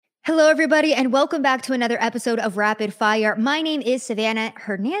Hello, everybody, and welcome back to another episode of Rapid Fire. My name is Savannah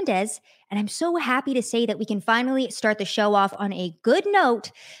Hernandez, and I'm so happy to say that we can finally start the show off on a good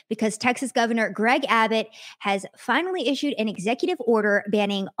note because Texas Governor Greg Abbott has finally issued an executive order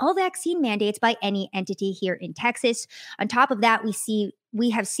banning all vaccine mandates by any entity here in Texas. On top of that, we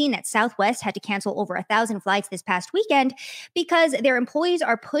have seen that Southwest had to cancel over 1,000 flights this past weekend because their employees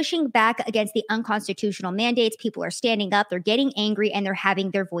are pushing back against the unconstitutional mandates. People are standing up, they're getting angry, and they're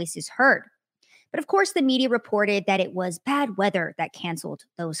having their voices heard. But of course, the media reported that it was bad weather that canceled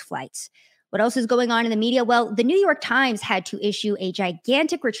those flights. What else is going on in the media? Well, the New York Times had to issue a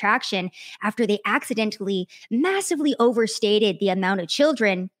gigantic retraction after they accidentally massively overstated the amount of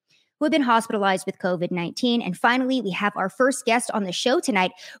children who have been hospitalized with COVID-19. And finally, we have our first guest on the show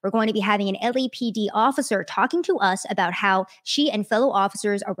tonight. We're going to be having an LAPD officer talking to us about how she and fellow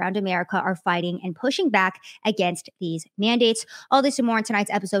officers around America are fighting and pushing back against these mandates. All this and more in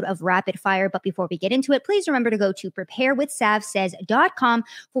tonight's episode of Rapid Fire. But before we get into it, please remember to go to preparewithsavsays.com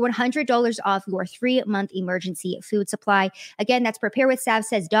for $100 off your 3-month emergency food supply. Again, that's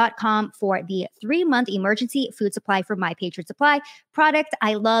preparewithsavsays.com for the 3-month emergency food supply from My Patriot Supply, product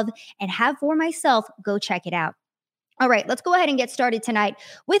I love and have for myself. Go check it out. All right, let's go ahead and get started tonight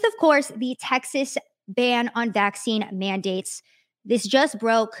with, of course, the Texas ban on vaccine mandates. This just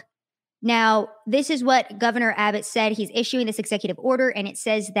broke. Now, this is what Governor Abbott said. He's issuing this executive order, and it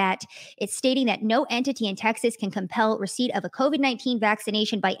says that it's stating that no entity in Texas can compel receipt of a COVID-19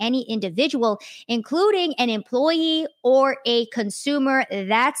 vaccination by any individual, including an employee or a consumer.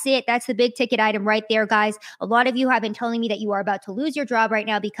 That's it. That's the big ticket item right there, guys. A lot of you have been telling me that you are about to lose your job right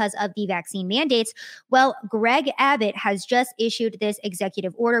now because of the vaccine mandates. Well, Greg Abbott has just issued this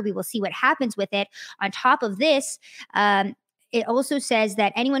executive order. We will see what happens with it. On top of this, it also says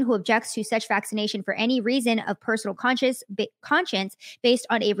that anyone who objects to such vaccination for any reason of personal conscience based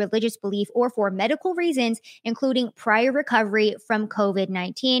on a religious belief or for medical reasons, including prior recovery from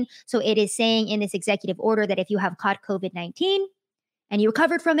COVID-19. So it is saying in this executive order that if you have caught COVID-19 and you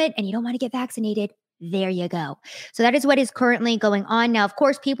recovered from it and you don't want to get vaccinated, there you go. So that is what is currently going on. Now, of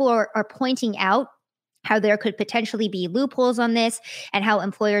course, people are pointing out how there could potentially be loopholes on this and how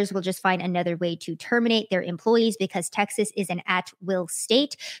employers will just find another way to terminate their employees because Texas is an at-will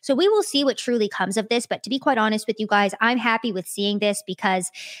state. So we will see what truly comes of this. But to be quite honest with you guys, I'm happy with seeing this because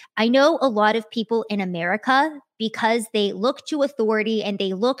I know a lot of people in America, because they look to authority and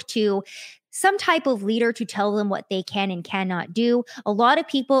they look to some type of leader to tell them what they can and cannot do. A lot of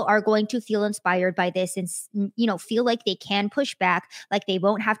people are going to feel inspired by this and, feel like they can push back, like they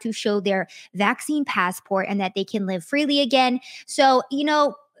won't have to show their vaccine passport and that they can live freely again. So,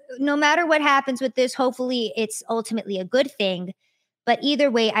 no matter what happens with this, hopefully it's ultimately a good thing. But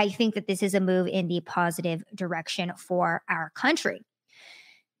either way, I think that this is a move in the positive direction for our country.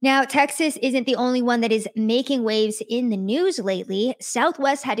 Now, Texas isn't the only one that is making waves in the news lately.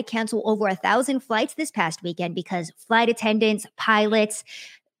 Southwest had to cancel over 1,000 flights this past weekend because flight attendants, pilots,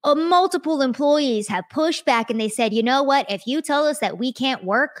 multiple employees have pushed back and they said, you know what, if you tell us that we can't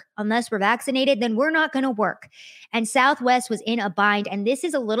work unless we're vaccinated, then we're not going to work. And Southwest was in a bind. And this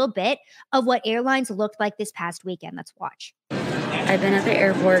is a little bit of what airlines looked like this past weekend. Let's watch. I've been at the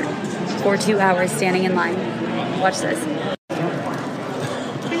airport for 2 hours standing in line. Watch this.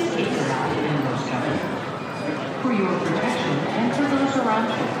 For your protection and for those around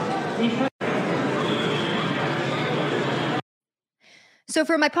you. So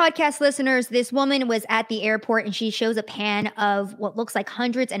for my podcast listeners, this woman was at the airport and she shows a pan of what looks like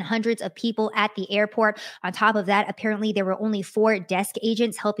hundreds and hundreds of people at the airport. On top of that, apparently there were only 4 desk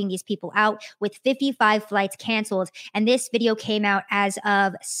agents helping these people out with 55 flights canceled. And this video came out as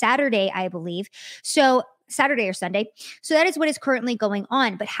of Saturday, I believe. So Saturday or Sunday. So that is what is currently going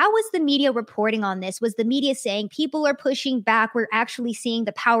on. But how was the media reporting on this? Was the media saying people are pushing back? We're actually seeing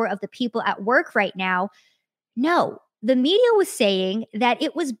the power of the people at work right now? No. The media was saying that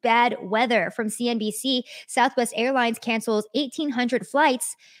it was bad weather. From CNBC, Southwest Airlines cancels 1,800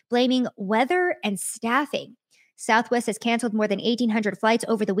 flights, blaming weather and staffing. Southwest has canceled more than 1,800 flights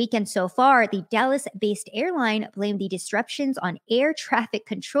over the weekend so far. The Dallas-based airline blamed the disruptions on air traffic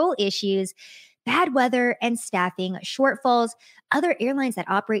control issues, bad weather, and staffing shortfalls. Other airlines that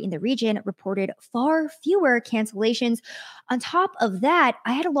operate in the region reported far fewer cancellations. On top of that,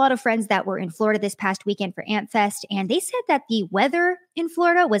 I had a lot of friends that were in Florida this past weekend for AmpFest, and they said that the weather in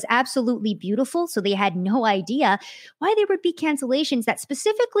Florida was absolutely beautiful, so they had no idea why there would be cancellations that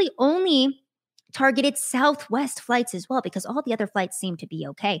specifically only targeted Southwest flights as well, because all the other flights seem to be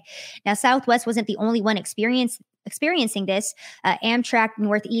okay. Now, Southwest wasn't the only one experiencing this. Amtrak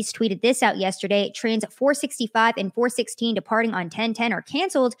Northeast tweeted this out yesterday. Trains 465 and 416 departing on 10/10 are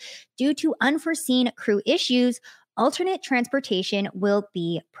canceled due to unforeseen crew issues. Alternate transportation will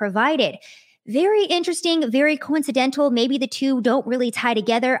be provided. Very interesting, very coincidental. Maybe the two don't really tie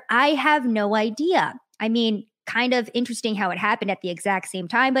together. I have no idea. I mean, kind of interesting how it happened at the exact same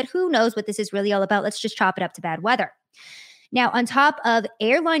time, but who knows what this is really all about? Let's just chop it up to bad weather. Now, on top of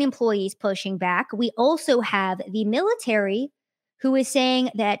airline employees pushing back, we also have the military who is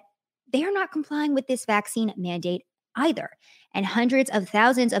saying that they are not complying with this vaccine mandate either. And hundreds of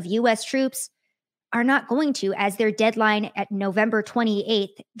thousands of U.S. troops are not going to, as their deadline at November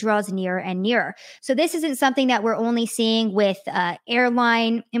 28th draws nearer and nearer. So this isn't something that we're only seeing with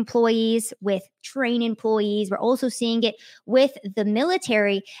airline employees, with train employees. We're also seeing it with the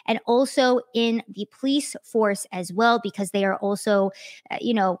military and also in the police force as well, because they are also,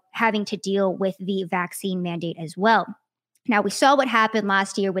 having to deal with the vaccine mandate as well. Now, we saw what happened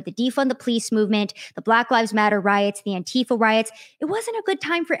last year with the defund the police movement, the Black Lives Matter riots, the Antifa riots. It wasn't a good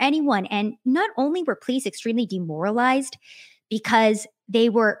time for anyone. And not only were police extremely demoralized because they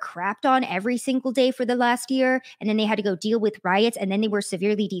were crapped on every single day for the last year, and then they had to go deal with riots, and then they were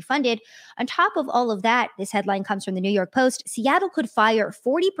severely defunded. On top of all of that, this headline comes from the New York Post, Seattle could fire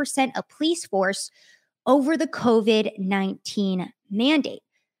 40% of police force over the COVID-19 mandate.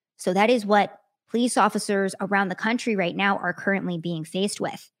 So that is what police officers around the country right now are currently being faced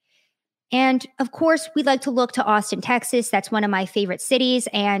with. And of course, we'd like to look to Austin, Texas. That's one of my favorite cities.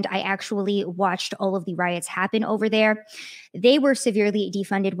 And I actually watched all of the riots happen over there. They were severely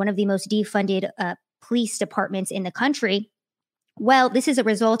defunded, one of the most defunded police departments in the country. Well, this is a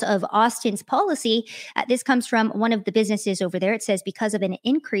result of Austin's policy. This comes from one of the businesses over there. It says, because of an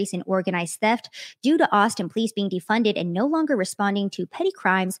increase in organized theft due to Austin police being defunded and no longer responding to petty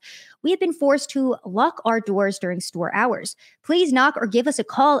crimes, we have been forced to lock our doors during store hours. Please knock or give us a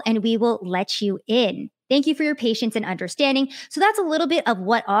call and we will let you in. Thank you for your patience and understanding. So that's a little bit of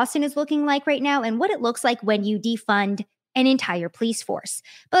what Austin is looking like right now and what it looks like when you defund an entire police force.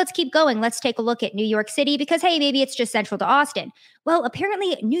 But let's keep going. Let's take a look at New York City because, hey, maybe it's just central to Austin. Well,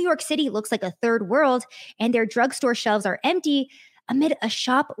 apparently New York City looks like a third world and their drugstore shelves are empty amid a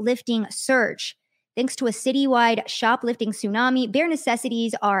shoplifting surge. Thanks to a citywide shoplifting tsunami, bare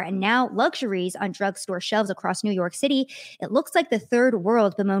necessities are now luxuries on drugstore shelves across New York City. It looks like the third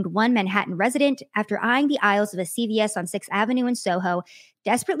world, bemoaned one Manhattan resident after eyeing the aisles of a CVS on 6th Avenue in Soho,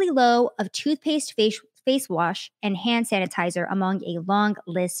 desperately low of toothpaste, face wash, and hand sanitizer among a long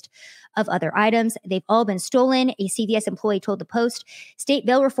list of other items. They've all been stolen, a CVS employee told the Post. State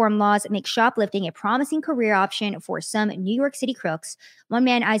bail reform laws make shoplifting a promising career option for some New York City crooks. One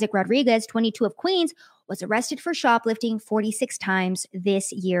man, Isaac Rodriguez, 22 of Queens, was arrested for shoplifting 46 times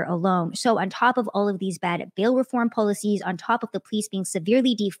this year alone. So on top of all of these bad bail reform policies, on top of the police being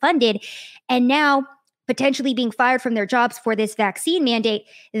severely defunded, and now potentially being fired from their jobs for this vaccine mandate,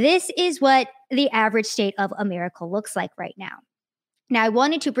 this is what the average state of America looks like right now. Now, I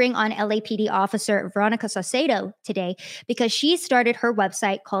wanted to bring on LAPD officer Veronica Saucedo today because she started her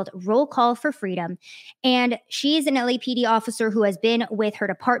website called Roll Call for Freedom. And she is an LAPD officer who has been with her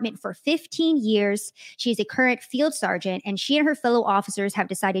department for 15 years. She's a current field sergeant, and she and her fellow officers have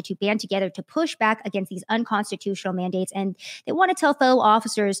decided to band together to push back against these unconstitutional mandates. And they want to tell fellow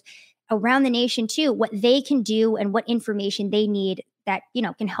officers around the nation too what they can do and what information they need that,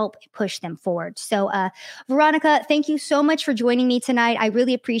 can help push them forward. So, Veronica, thank you so much for joining me tonight. I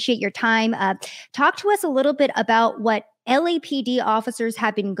really appreciate your time. Talk to us a little bit about what LAPD officers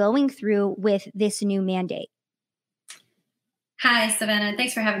have been going through with this new mandate. Hi, Savannah.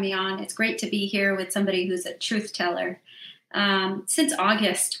 Thanks for having me on. It's great to be here with somebody who's a truth teller. Since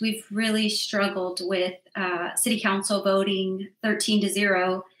August, we've really struggled with City Council voting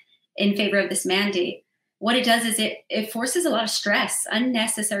 13-0 in favor of this mandate. What it does is it forces a lot of stress,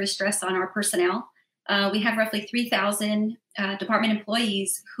 unnecessary stress on our personnel. We have roughly 3,000 department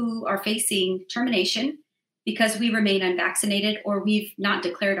employees who are facing termination because we remain unvaccinated or we've not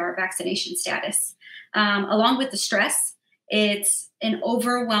declared our vaccination status. Along with the stress, it's an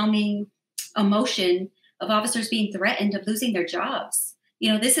overwhelming emotion of officers being threatened of losing their jobs.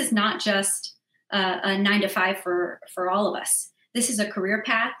 This is not just a 9 to 5 for all of us. This is a career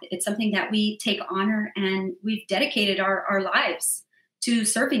path. It's something that we take honor, and we've dedicated our lives to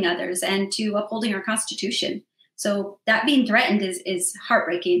serving others and to upholding our Constitution. So that being threatened is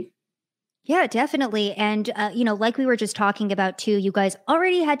heartbreaking. Yeah, definitely. And, like we were just talking about too, you guys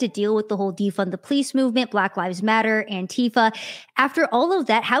already had to deal with the whole defund the police movement, Black Lives Matter, Antifa. After all of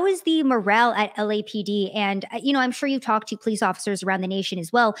that, how is the morale at LAPD? And, I'm sure you've talked to police officers around the nation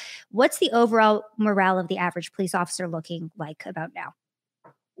as well. What's the overall morale of the average police officer looking like about now?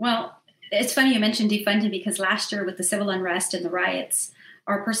 Well, it's funny you mentioned defunding because last year with the civil unrest and the riots,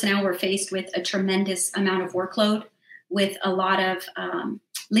 our personnel were faced with a tremendous amount of workload, with a lot of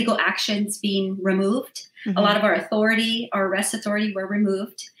legal actions being removed. Mm-hmm. A lot of our authority, our arrest authority, were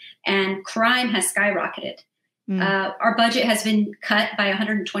removed, and crime has skyrocketed. Our budget has been cut by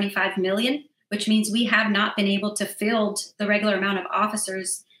 125 million, which means we have not been able to field the regular amount of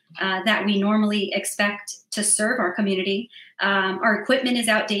officers that we normally expect to serve our community. Our equipment is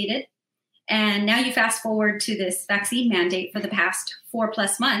outdated. And now you fast forward to this vaccine mandate for the past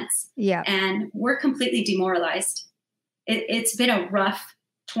 4+ months. Yeah. And we're completely demoralized. It's been a rough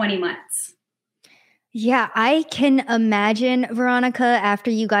 20 months. Yeah, I can imagine, Veronica, after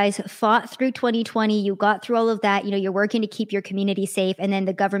you guys fought through 2020, you got through all of that, you're working to keep your community safe, and then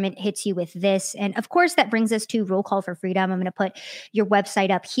the government hits you with this. And of course, that brings us to Roll Call for Freedom. I'm going to put your website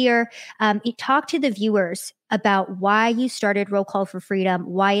up here. Talk to the viewers about why you started Roll Call for Freedom,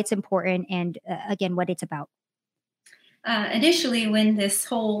 why it's important, and again, what it's about. Initially, when this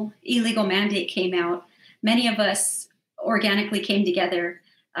whole illegal mandate came out, many of us organically came together.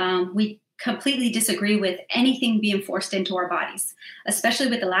 We completely disagree with anything being forced into our bodies, especially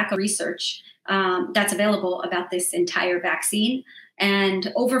with the lack of research that's available about this entire vaccine.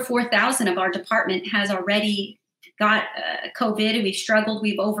 And over 4,000 of our department has already got COVID. We've struggled,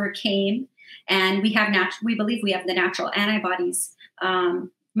 we've overcame, and we believe we have the natural antibodies.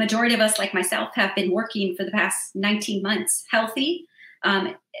 Majority of us, like myself, have been working for the past 19 months healthy.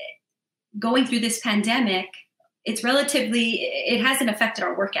 Going through this pandemic, it hasn't affected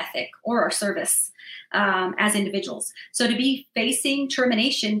our work ethic or our service as individuals. So to be facing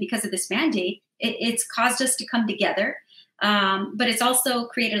termination because of this mandate, it's caused us to come together, but it's also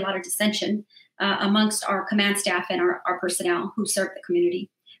created a lot of dissension amongst our command staff and our personnel who serve the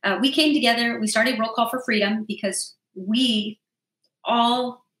community. We came together, we started Roll Call for Freedom because we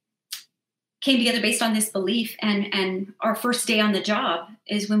all came together based on this belief. And our first day on the job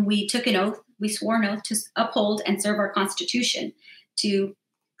is when we took an oath. We swore an oath to uphold and serve our Constitution, to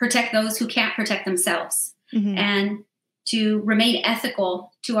protect those who can't protect themselves, and to remain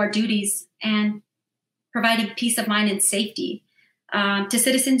ethical to our duties and providing peace of mind and safety to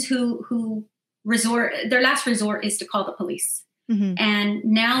citizens who their last resort is to call the police. And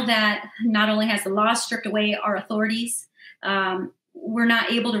now that not only has the law stripped away our authorities, we're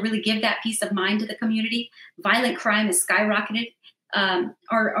not able to really give that peace of mind to the community. Violent crime has skyrocketed.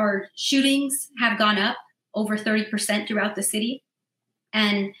 Our shootings have gone up over 30% throughout the city.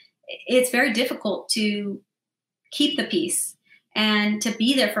 And it's very difficult to keep the peace and to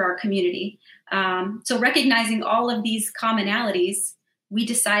be there for our community. So recognizing all of these commonalities, we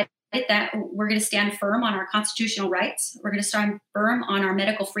decided that we're going to stand firm on our constitutional rights. We're going to stand firm on our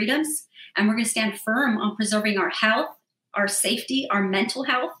medical freedoms, and we're going to stand firm on preserving our health, our safety, our mental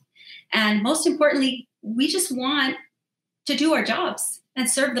health. And most importantly, we just want to do our jobs and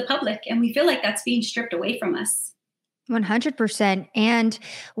serve the public. And we feel like that's being stripped away from us. 100%. And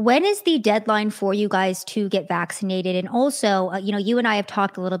when is the deadline for you guys to get vaccinated? And also, you and I have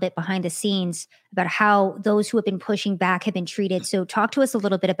talked a little bit behind the scenes about how those who have been pushing back have been treated. So talk to us a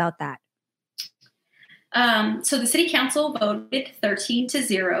little bit about that. So the city council voted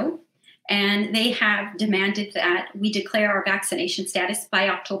 13-0, and they have demanded that we declare our vaccination status by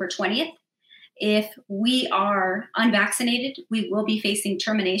October 20th. If we are unvaccinated, we will be facing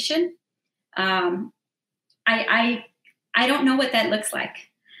termination. I don't know what that looks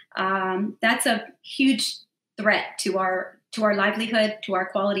like. That's a huge threat to our livelihood, to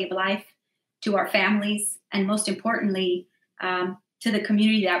our quality of life, to our families, and most importantly, to the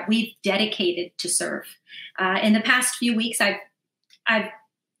community that we've dedicated to serve. In the past few weeks, I've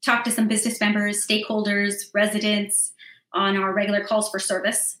talked to some business members, stakeholders, residents on our regular calls for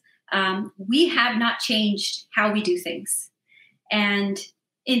service. We have not changed how we do things. And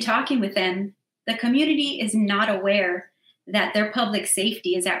in talking with them, the community is not aware that their public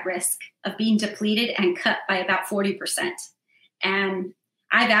safety is at risk of being depleted and cut by about 40%. And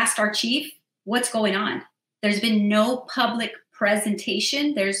I've asked our chief, what's going on? There's been no public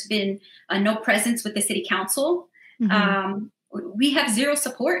presentation. There's been no presence with the city council. We have zero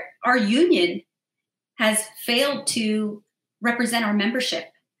support. Our union has failed to represent our membership.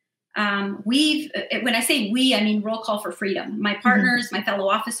 When I say we, I mean Roll Call for Freedom, my partners, my fellow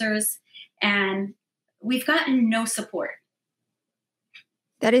officers, and we've gotten no support.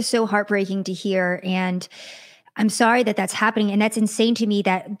 That is so heartbreaking to hear. And I'm sorry that that's happening. And that's insane to me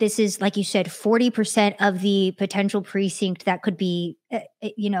that this is, like you said, 40% of the potential precinct that could be,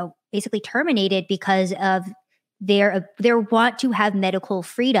 basically terminated because of their want to have medical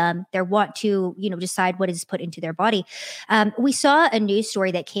freedom, their want to, decide what is put into their body. We saw a news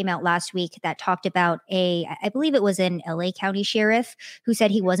story that came out last week that talked about I believe it was an LA County sheriff who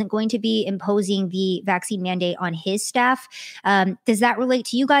said he wasn't going to be imposing the vaccine mandate on his staff. Does that relate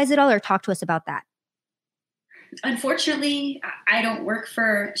to you guys at all, or talk to us about that? Unfortunately, I don't work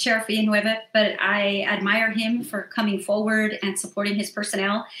for Sheriff Villanueva, but I admire him for coming forward and supporting his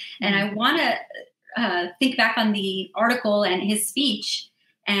personnel. And I want to think back on the article and his speech,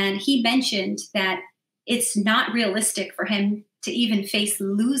 and he mentioned that it's not realistic for him to even face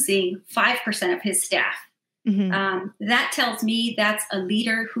losing 5% of his staff. That tells me that's a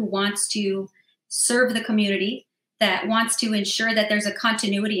leader who wants to serve the community, that wants to ensure that there's a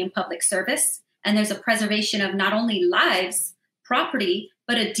continuity in public service, and there's a preservation of not only lives, property,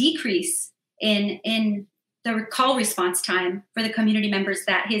 but a decrease in the call response time for the community members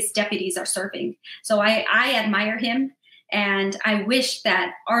that his deputies are serving. So I admire him, and I wish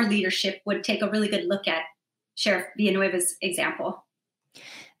that our leadership would take a really good look at Sheriff Villanueva's example.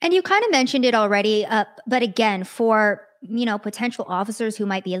 And you kind of mentioned it already, but again, for potential officers who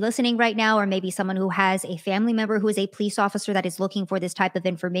might be listening right now, or maybe someone who has a family member who is a police officer that is looking for this type of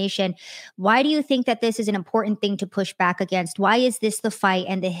information, why do you think that this is an important thing to push back against? Why is this the fight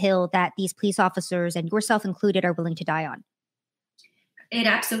and the hill that these police officers, and yourself included, are willing to die on? It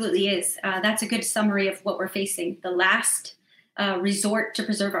absolutely is. That's a good summary of what we're facing. The last resort to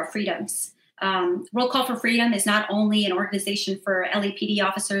preserve our freedoms. Roll Call for Freedom is not only an organization for LAPD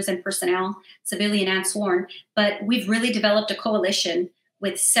officers and personnel, civilian and sworn, but we've really developed a coalition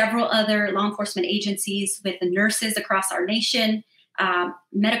with several other law enforcement agencies, with the nurses across our nation,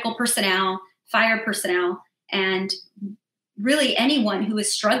 medical personnel, fire personnel, and really anyone who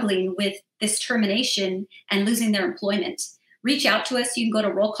is struggling with this termination and losing their employment. Reach out to us. You can go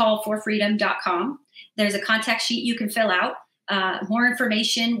to rollcallforfreedom.com. There's a contact sheet you can fill out. More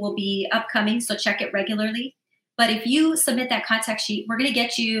information will be upcoming, so check it regularly. But if you submit that contact sheet, we're going to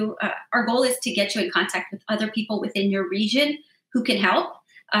get you, our goal is to get you in contact with other people within your region who can help,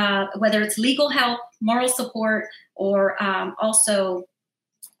 whether it's legal help, moral support, or also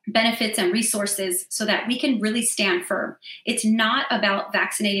benefits and resources, so that we can really stand firm. It's not about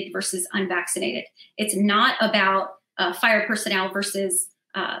vaccinated versus unvaccinated. It's not about fire personnel versus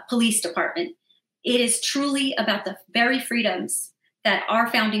police department. It is truly about the very freedoms that our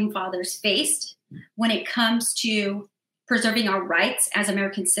founding fathers faced when it comes to preserving our rights as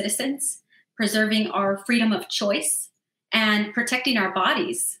American citizens, preserving our freedom of choice, and protecting our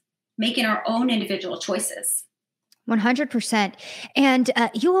bodies, making our own individual choices. 100%. And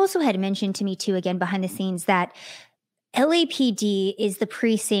you also had mentioned to me too, again, behind the scenes, that LAPD is the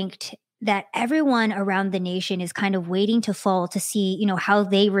precinct that everyone around the nation is kind of waiting to fall to see, how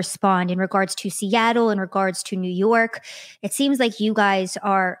they respond in regards to Seattle, in regards to New York. It seems like you guys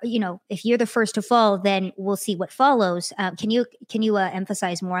are, if you're the first to fall, then we'll see what follows. Can you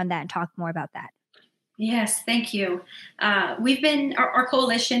emphasize more on that and talk more about that? Yes, thank you. We've been, our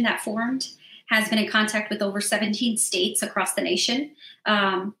coalition that formed has been in contact with over 17 states across the nation,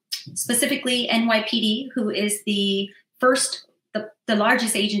 specifically NYPD, who is the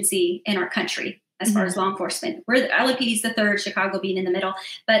largest agency in our country as far as law enforcement. We're the LAPD is the third, Chicago being in the middle.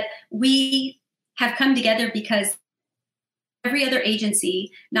 But we have come together because every other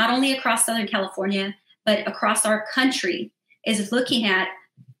agency, not only across Southern California, but across our country, is looking at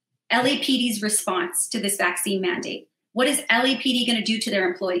LAPD's response to this vaccine mandate. What is LAPD going to do to their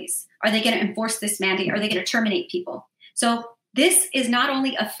employees? Are they going to enforce this mandate? Are they going to terminate people? So this is not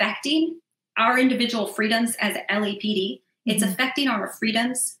only affecting our individual freedoms as LAPD, it's affecting our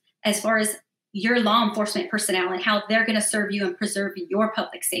freedoms as far as your law enforcement personnel and how they're going to serve you and preserve your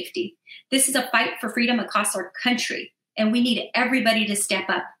public safety. This is a fight for freedom across our country, and we need everybody to step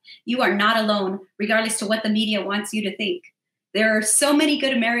up. You are not alone, regardless to what the media wants you to think. There are so many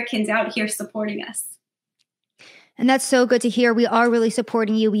good Americans out here supporting us. And that's so good to hear. We are really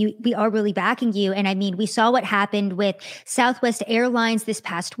supporting you. We are really backing you. And I mean, we saw what happened with Southwest Airlines this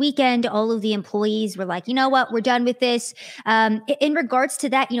past weekend. All of the employees were like, you know what, we're done with this. In regards to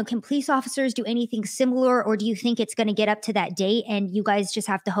that, can police officers do anything similar, or do you think it's going to get up to that date and you guys just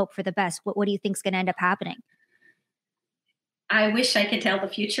have to hope for the best? What do you think is going to end up happening? I wish I could tell the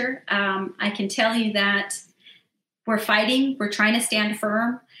future. I can tell you that we're fighting. We're trying to stand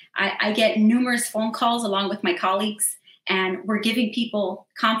firm. I get numerous phone calls along with my colleagues, and we're giving people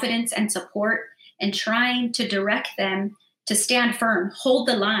confidence and support and trying to direct them to stand firm, hold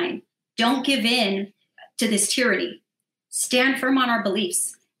the line, don't give in to this tyranny, stand firm on our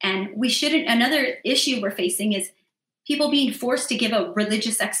beliefs. And we shouldn't, another issue we're facing is people being forced to give a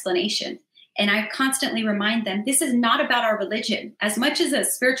religious explanation. And I constantly remind them, this is not about our religion. As much as a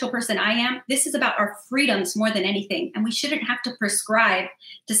spiritual person I am, this is about our freedoms more than anything. And we shouldn't have to prescribe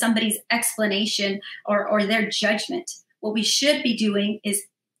to somebody's explanation or their judgment. What we should be doing is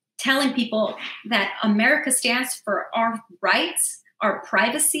telling people that America stands for our rights, our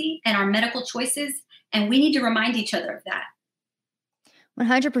privacy, and our medical choices. And we need to remind each other of that.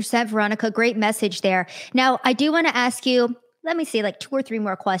 100%, Veronica. Great message there. Now, I do want to ask you, let me see, like 2 or 3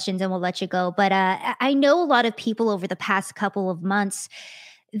 more questions and we'll let you go. But I know a lot of people over the past couple of months,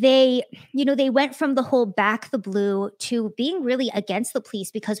 they went from the whole back the blue to being really against the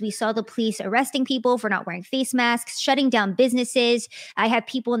police because we saw the police arresting people for not wearing face masks, shutting down businesses. I have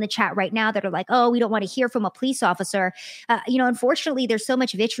people in the chat right now that are like, oh, we don't want to hear from a police officer. Unfortunately, there's so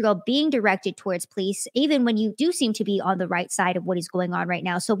much vitriol being directed towards police, even when you do seem to be on the right side of what is going on right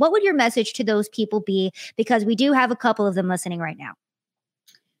now. So what would your message to those people be? Because we do have a couple of them listening right now.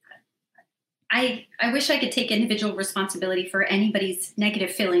 I wish I could take individual responsibility for anybody's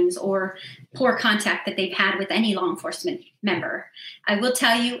negative feelings or poor contact that they've had with any law enforcement member. I will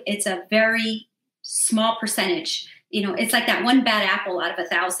tell you, it's a very small percentage. It's like that one bad apple out of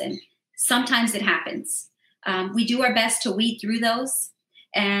 1,000. Sometimes it happens. We do our best to weed through those.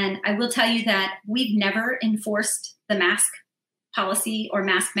 And I will tell you that we've never enforced the mask policy or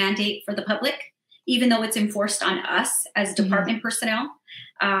mask mandate for the public, even though it's enforced on us as department personnel.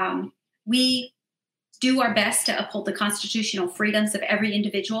 We do our best to uphold the constitutional freedoms of every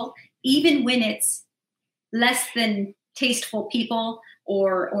individual, even when it's less than tasteful people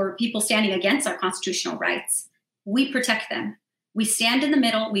or people standing against our constitutional rights. We protect them. We stand in the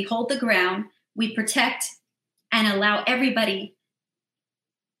middle. We hold the ground. We protect and allow everybody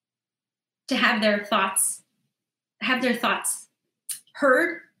to have their thoughts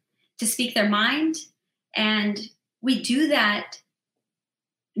heard, to speak their mind. And we do that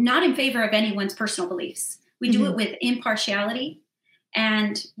not in favor of anyone's personal beliefs. We do it with impartiality,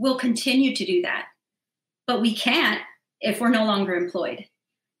 and we'll continue to do that. But we can't if we're no longer employed.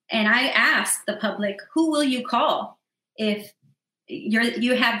 And I ask the public, who will you call if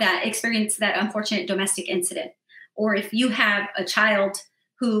you have that experience, that unfortunate domestic incident, or if you have a child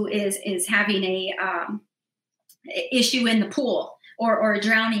who is having a issue in the pool, or a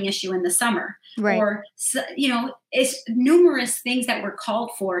drowning issue in the summer, right? Or, it's numerous things that were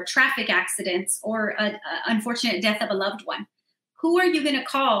called for, traffic accidents, or an unfortunate death of a loved one. Who are you going to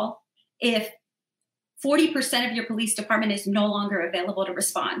call if 40% of your police department is no longer available to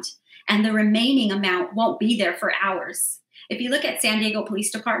respond, and the remaining amount won't be there for hours? If you look at San Diego Police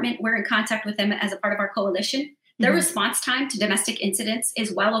Department, we're in contact with them as a part of our coalition. Their response time to domestic incidents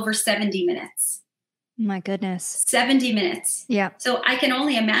is well over 70 minutes. My goodness. 70 minutes. Yeah. So I can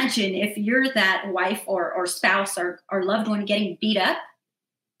only imagine if you're that wife or spouse or loved one getting beat up,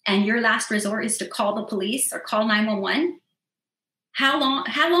 and your last resort is to call the police or call 911, how long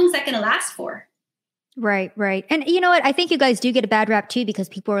is that going to last for? Right. And you know what? I think you guys do get a bad rap too, because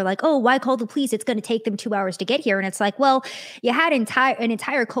people are like, oh, why call the police? It's going to take them 2 hours to get here. And it's like, well, you had an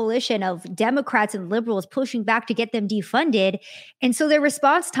entire coalition of Democrats and liberals pushing back to get them defunded. And so their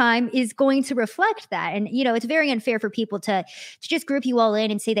response time is going to reflect that. And, it's very unfair for people to just group you all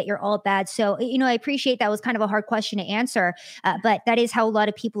in and say that you're all bad. So, I appreciate that was kind of a hard question to answer. But that is how a lot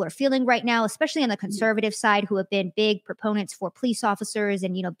of people are feeling right now, especially on the conservative side, who have been big proponents for police officers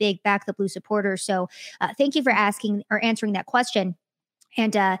and, big back the blue supporters. So, thank you for asking or answering that question.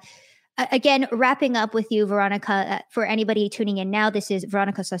 And again, wrapping up with you, Veronica, for anybody tuning in now, this is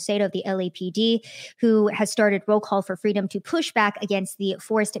Veronica Saucedo of the LAPD, who has started Roll Call for Freedom to push back against the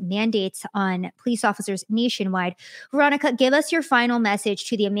forced mandates on police officers nationwide. Veronica, give us your final message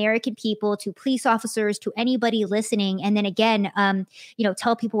to the American people, to police officers, to anybody listening. And then again,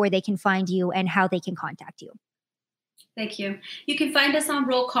 tell people where they can find you and how they can contact you. Thank you. You can find us on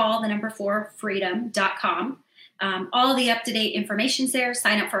Roll Call, 4 freedom.com. All the up-to-date information's there.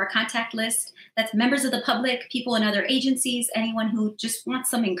 Sign up for our contact list. That's members of the public, people in other agencies, anyone who just wants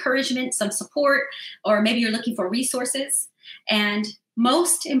some encouragement, some support, or maybe you're looking for resources. And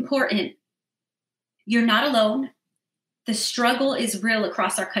most important, you're not alone. The struggle is real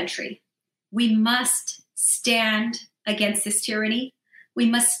across our country. We must stand against this tyranny. We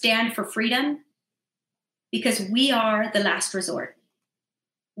must stand for freedom, because we are the last resort.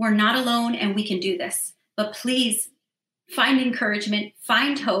 We're not alone, and we can do this. But please find encouragement,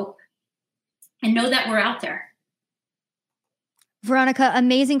 find hope, and know that we're out there. Veronica,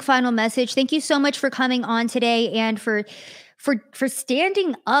 amazing final message. Thank you so much for coming on today and for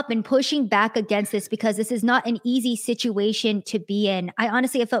standing up and pushing back against this, because this is not an easy situation to be in. I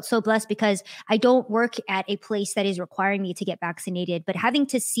honestly have felt so blessed because I don't work at a place that is requiring me to get vaccinated, but having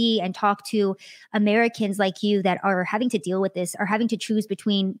to see and talk to Americans like you that are having to deal with this, are having to choose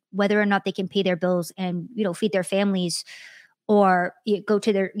between whether or not they can pay their bills and, feed their families, or go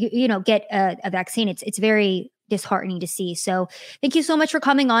to their, get a vaccine. It's very disheartening to see. So thank you so much for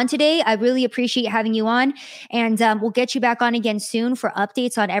coming on today. I really appreciate having you on, and we'll get you back on again soon for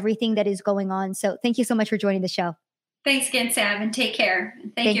updates on everything that is going on. So thank you so much for joining the show. Thanks again, Sav, and take care.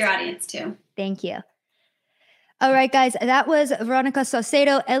 Thank your audience too. Thank you. All right, guys, that was Veronica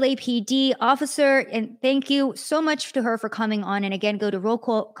Saucedo, LAPD officer, and thank you so much to her for coming on. And again, go to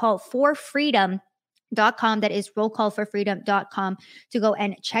rollcallforfreedom.com. That is rollcallforfreedom.com to go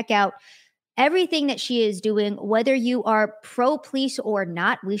and check out everything that she is doing. Whether you are pro-police or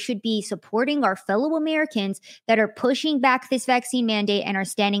not, we should be supporting our fellow Americans that are pushing back this vaccine mandate and are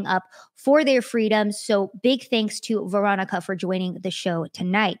standing up for their freedoms. So big thanks to Veronica for joining the show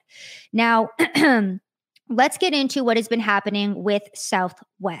tonight. Now, let's get into what has been happening with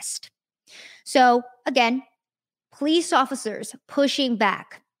Southwest. So again, police officers pushing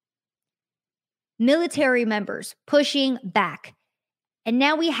back, military members pushing back, and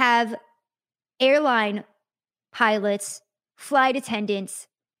now we have airline pilots, flight attendants,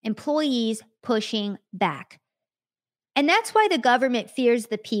 employees pushing back. And that's why the government fears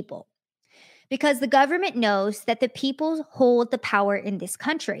the people, because the government knows that the people hold the power in this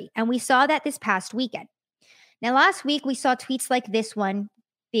country. And we saw that this past weekend. Now, last week, we saw tweets like this one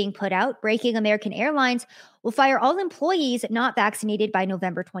being put out, breaking: American Airlines will fire all employees not vaccinated by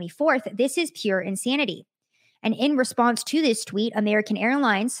November 24th. This is pure insanity. And in response to this tweet, American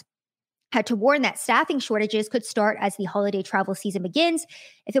Airlines had to warn that staffing shortages could start as the holiday travel season begins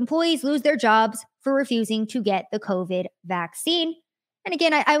if employees lose their jobs for refusing to get the COVID vaccine. And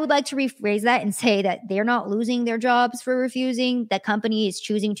again, I would like to rephrase that and say that they're not losing their jobs for refusing. The company is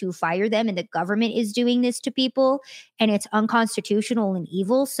choosing to fire them, and the government is doing this to people, and it's unconstitutional and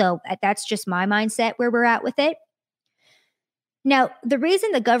evil. So that's just my mindset where we're at with it. Now, the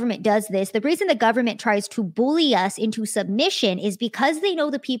reason the government does this, the reason the government tries to bully us into submission, is because they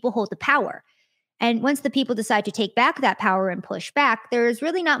know the people hold the power. And once the people decide to take back that power and push back, there's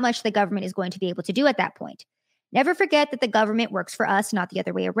really not much the government is going to be able to do at that point. Never forget that the government works for us, not the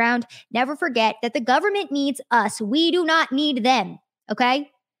other way around. Never forget that the government needs us. We do not need them, okay?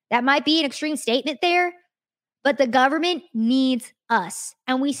 That might be an extreme statement there, but the government needs us.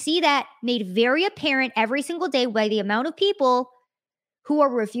 And we see that made very apparent every single day by the amount of people who are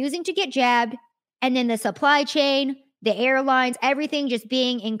refusing to get jabbed, and then the supply chain, the airlines, everything just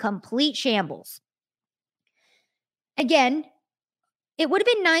being in complete shambles. Again, it would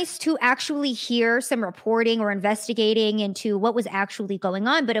have been nice to actually hear some reporting or investigating into what was actually going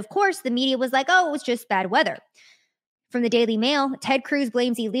on. But of course, the media was like, oh, it was just bad weather. From the Daily Mail, Ted Cruz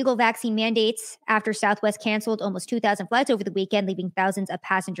blames illegal vaccine mandates after Southwest canceled almost 2,000 flights over the weekend, leaving thousands of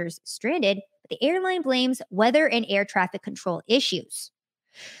passengers stranded. But the airline blames weather and air traffic control issues.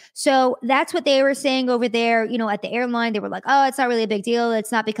 So that's what they were saying over there, at the airline. They were like, oh, it's not really a big deal.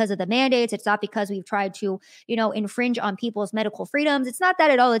 It's not because of the mandates. It's not because we've tried to, infringe on people's medical freedoms. It's not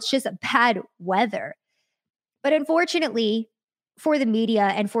that at all. It's just bad weather. But unfortunately, for the media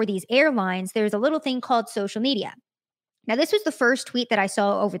and for these airlines, there's a little thing called social media. Now, this was the first tweet that I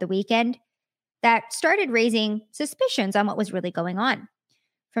saw over the weekend that started raising suspicions on what was really going on.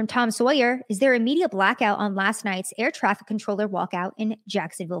 From Tom Sawyer: is there a media blackout on last night's air traffic controller walkout in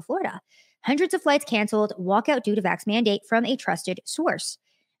Jacksonville, Florida? Hundreds of flights canceled, walkout due to vax mandate from a trusted source.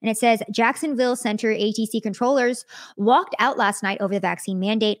 And it says Jacksonville Center ATC controllers walked out last night over the vaccine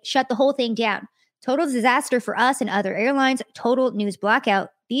mandate, shut the whole thing down. Total disaster for us and other airlines. Total news blackout.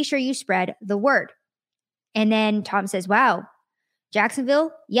 Be sure you spread the word. And then Tom says, wow,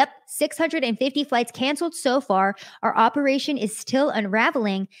 Jacksonville, yep, 650 flights canceled so far. Our operation is still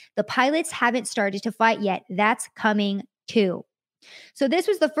unraveling. The pilots haven't started to fight yet. That's coming too. So this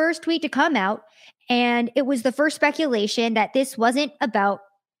was the first tweet to come out, and it was the first speculation that this wasn't about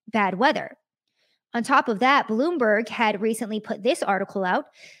bad weather. On top of that, Bloomberg had recently put this article out: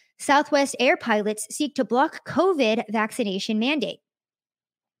 Southwest Air pilots seek to block COVID vaccination mandate.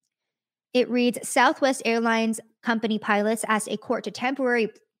 It reads, Southwest Airlines company pilots asked a court to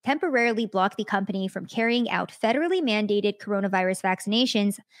temporarily block the company from carrying out federally mandated coronavirus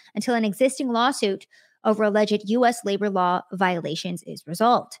vaccinations until an existing lawsuit over alleged U.S. labor law violations is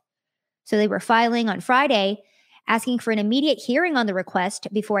resolved. So they were filing on Friday, asking for an immediate hearing on the request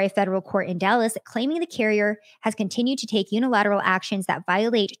before a federal court in Dallas, claiming the carrier has continued to take unilateral actions that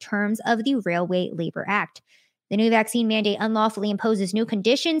violate terms of the Railway Labor Act. The new vaccine mandate unlawfully imposes new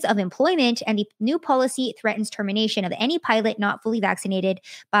conditions of employment, and the new policy threatens termination of any pilot not fully vaccinated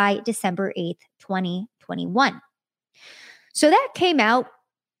by December 8th, 2021. So that came out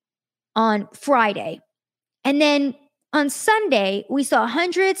on Friday. And then on Sunday, we saw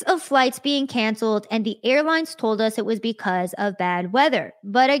hundreds of flights being canceled, and the airlines told us it was because of bad weather.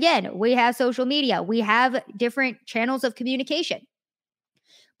 But again, we have social media. We have different channels of communication.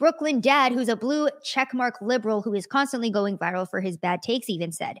 Brooklyn Dad, who's a blue checkmark liberal who is constantly going viral for his bad takes,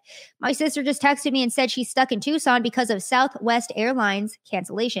 even said, "My sister just texted me and said she's stuck in Tucson because of Southwest Airlines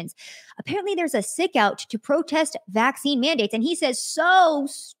cancellations. Apparently there's a sick out to protest vaccine mandates." And he says, so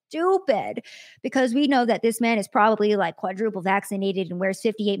stupid, because we know that this man is probably like quadruple vaccinated and wears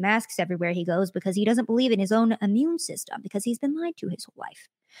 58 masks everywhere he goes because he doesn't believe in his own immune system because he's been lied to his whole life.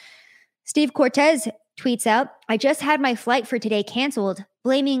 Steve Cortez tweets out, "I just had my flight for today canceled,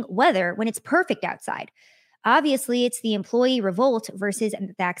 blaming weather when it's perfect outside. Obviously, it's the employee revolt versus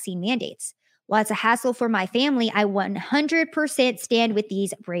vaccine mandates. While it's a hassle for my family, I 100% stand with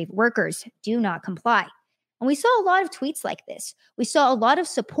these brave workers. Do not comply." And we saw a lot of tweets like this. We saw a lot of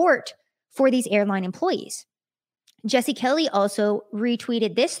support for these airline employees. Jesse Kelly also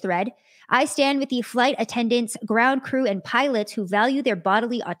retweeted this thread. "I stand with the flight attendants, ground crew, and pilots who value their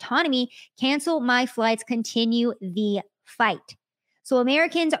bodily autonomy. Cancel my flights. Continue the fight." So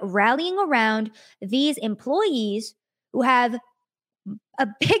Americans rallying around these employees who have a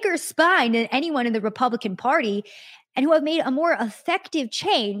bigger spine than anyone in the Republican Party and who have made a more effective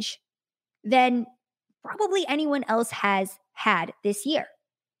change than probably anyone else has had this year.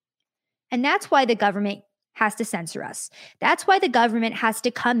 And that's why the government has to censor us. That's why the government has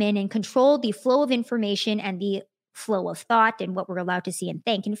to come in and control the flow of information and the flow of thought and what we're allowed to see and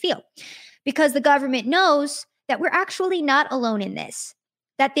think and feel. Because the government knows that we're actually not alone in this,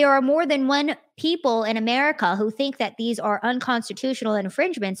 that there are more than one people in America who think that these are unconstitutional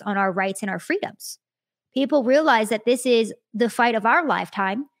infringements on our rights and our freedoms. People realize that this is the fight of our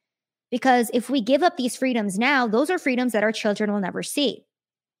lifetime, because if we give up these freedoms now, those are freedoms that our children will never see.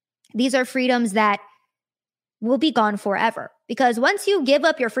 These are freedoms that will be gone forever, because once you give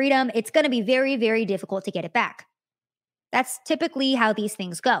up your freedom, it's going to be very, very difficult to get it back. That's typically how these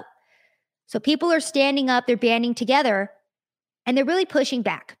things go. So people are standing up, they're banding together, and they're really pushing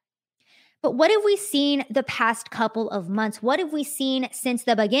back. But what have we seen the past couple of months? What have we seen since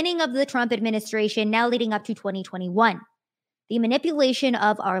the beginning of the Trump administration, now leading up to 2021? The manipulation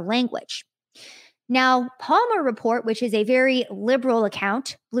of our language. Now, Palmer Report, which is a very liberal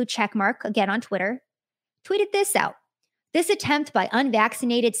account, blue checkmark, again on Twitter, tweeted this out. "This attempt by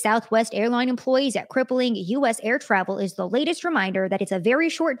unvaccinated Southwest airline employees at crippling U.S. air travel is the latest reminder that it's a very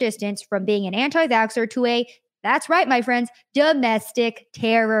short distance from being an anti-vaxxer to a, that's right, my friends, domestic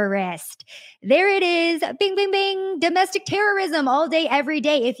terrorist." There it is. Bing, bing, bing. Domestic terrorism all day, every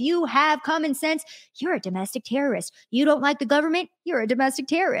day. If you have common sense, you're a domestic terrorist. You don't like the government, you're a domestic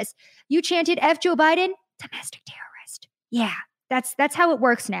terrorist. You chanted F Joe Biden, domestic terrorist. Yeah, that's how it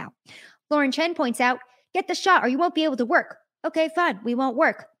works now. Lauren Chen points out, "Get the shot or you won't be able to work." Okay, fine. We won't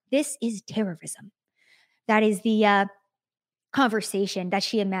work. This is terrorism. That is the conversation that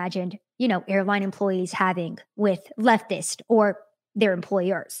she imagined, airline employees having with leftists or their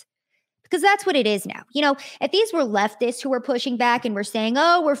employers. Because that's what it is now. If these were leftists who were pushing back and were saying,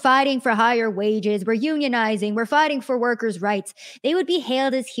 "Oh, we're fighting for higher wages, we're unionizing, we're fighting for workers' rights," they would be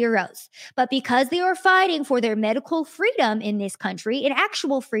hailed as heroes. But because they are fighting for their medical freedom in this country, in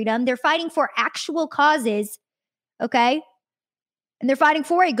actual freedom, they're fighting for actual causes, okay? And they're fighting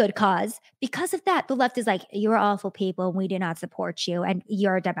for a good cause. Because of that, the left is like, "You're awful people, and we do not support you, and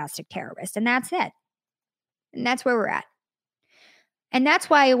you're a domestic terrorist." And that's it. And that's where we're at. And that's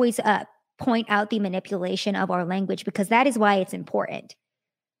why I always point out the manipulation of our language, because that is why it's important.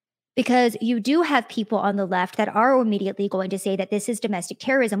 Because you do have people on the left that are immediately going to say that this is domestic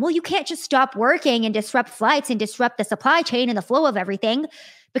terrorism. Well, you can't just stop working and disrupt flights and disrupt the supply chain and the flow of everything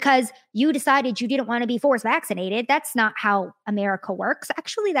because you decided you didn't want to be forced vaccinated. That's not how America works.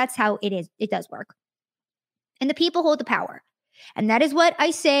 Actually, that's how it is. It does work. And the people hold the power. And that is what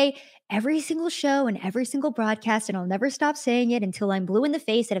I say every single show and every single broadcast, and I'll never stop saying it until I'm blue in the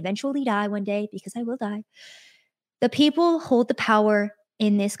face and eventually die one day, because I will die. The people hold the power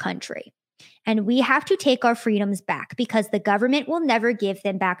in this country. And we have to take our freedoms back, because the government will never give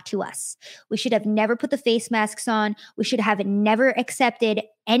them back to us. We should have never put the face masks on. We should have never accepted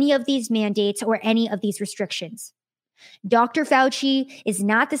any of these mandates or any of these restrictions. Dr. Fauci is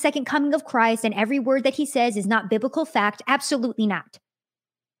not the second coming of Christ, and every word that he says is not biblical fact. Absolutely not.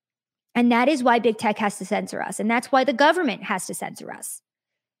 And that is why big tech has to censor us. And that's why the government has to censor us,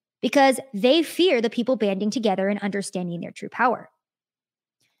 because they fear the people banding together and understanding their true power.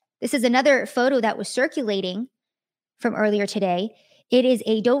 This is another photo that was circulating from earlier today. It is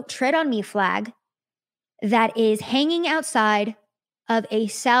a "Don't Tread on Me" flag that is hanging outside of a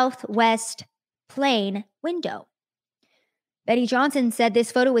Southwest plane window. Betty Johnson said,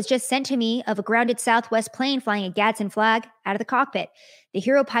 "This photo was just sent to me of a grounded Southwest plane flying a Gadsden flag out of the cockpit. The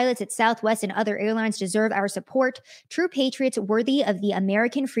hero pilots at Southwest and other airlines deserve our support. True patriots worthy of the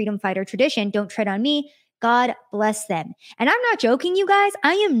American freedom fighter tradition. Don't tread on me. God bless them." And I'm not joking, you guys.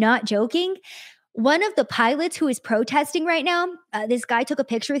 I am not joking. One of the pilots who is protesting right now, this guy took a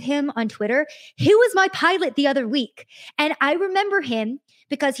picture with him on Twitter. He was my pilot the other week. And I remember him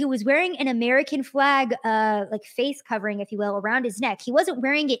because he was wearing an American flag, like face covering, if you will, around his neck. He wasn't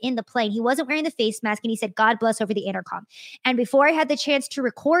wearing it in the plane. He wasn't wearing the face mask. And he said, "God bless," over the intercom. And before I had the chance to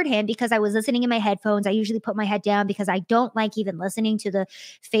record him, because I was listening in my headphones, I usually put my head down because I don't like even listening to the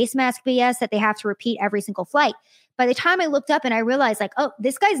face mask BS that they have to repeat every single flight. By the time I looked up and I realized, like, oh,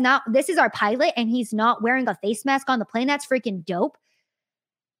 this is our pilot and he's not wearing a face mask on the plane. That's freaking dope.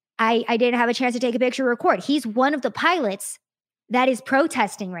 I didn't have a chance to take a picture or record. He's one of the pilots that is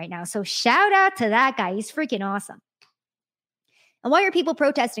protesting right now. So shout out to that guy. He's freaking awesome. And why are people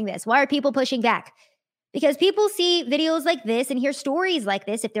protesting this? Why are people pushing back? Because people see videos like this and hear stories like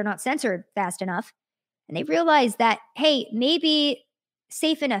this, if they're not censored fast enough, and they realize that, hey, maybe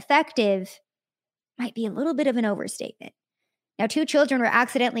safe and effective might be a little bit of an overstatement. Now, 2 children were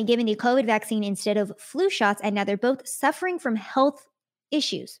accidentally given the COVID vaccine instead of flu shots, and now they're both suffering from health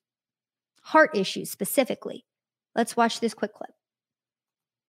issues, heart issues specifically. Let's watch this quick clip.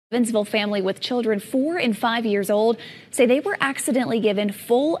 Evansville family with children 4 and 5 years old say they were accidentally given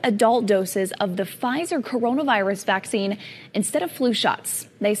full adult doses of the Pfizer coronavirus vaccine instead of flu shots.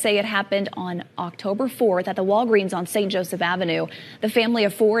 They say it happened on October 4th at the Walgreens on St. Joseph Avenue. The family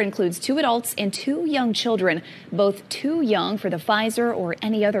of 4 includes 2 adults and 2 young children, both too young for the Pfizer or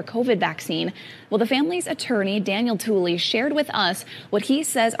any other COVID vaccine. Well, the family's attorney, Daniel Tooley, shared with us what he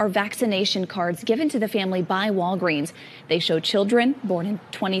says are vaccination cards given to the family by Walgreens. They show children born in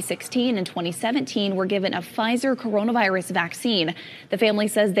 2016 and 2017 were given a Pfizer coronavirus vaccine. The family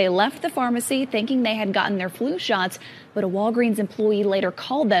says they left the pharmacy thinking they had gotten their flu shots, but a Walgreens employee later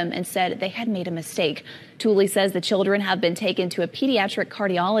called them and said they had made a mistake. Tooley says the children have been taken to a pediatric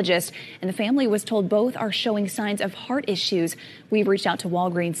cardiologist, and the family was told both are showing signs of heart issues. We've reached out to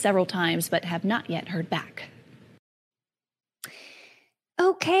Walgreens several times, but have not yet heard back.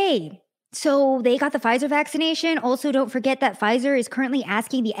 Okay, so they got the Pfizer vaccination. Also, don't forget that Pfizer is currently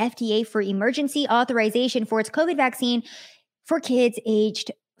asking the FDA for emergency authorization for its COVID vaccine for kids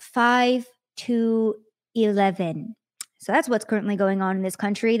aged 5 to 11. So that's what's currently going on in this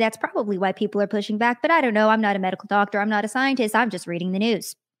country. That's probably why people are pushing back. But I don't know. I'm not a medical doctor. I'm not a scientist. I'm just reading the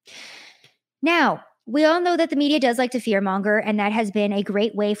news. Now, we all know that the media does like to fearmonger, and that has been a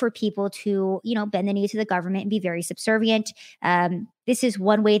great way for people to, bend the knee to the government and be very subservient. This is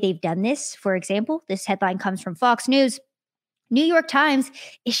one way they've done this. For example, this headline comes from Fox News. New York Times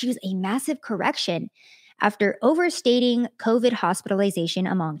issues a massive correction after overstating COVID hospitalization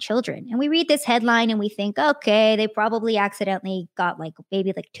among children. And we read this headline and we think, okay, they probably accidentally got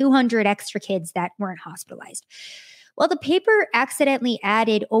maybe 200 extra kids that weren't hospitalized. Well, the paper accidentally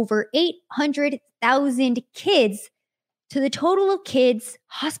added over 800,000 kids to the total of kids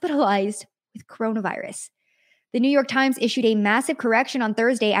hospitalized with coronavirus. The New York Times issued a massive correction on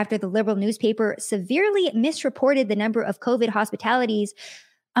Thursday after the liberal newspaper severely misreported the number of COVID hospitalities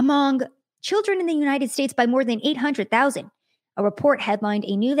among children in the United States by more than 800,000. A report headlined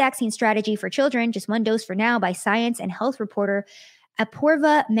 "A New Vaccine Strategy for Children, Just One Dose for Now" by science and health reporter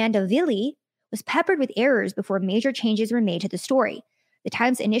Apoorva Mandavili was peppered with errors before major changes were made to the story. The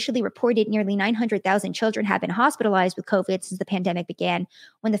Times initially reported nearly 900,000 children have been hospitalized with COVID since the pandemic began,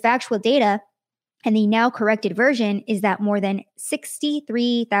 when the factual data and the now corrected version is that more than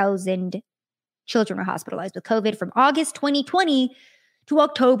 63,000 children were hospitalized with COVID from August 2020 to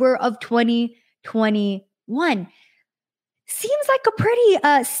October of 2021. Seems like a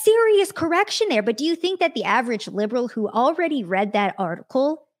pretty serious correction there, but do you think that the average liberal who already read that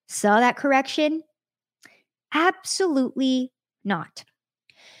article saw that correction? Absolutely not.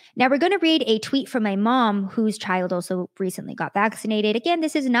 Now we're going to read a tweet from my mom, whose child also recently got vaccinated. Again,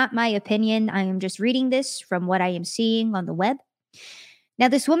 this is not my opinion. I am just reading this from what I am seeing on the web. Now,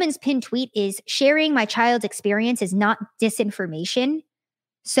 this woman's pinned tweet is, "Sharing my child's experience is not disinformation.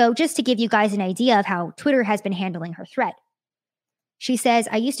 So just to give you guys an idea of how Twitter has been handling her threat. She says,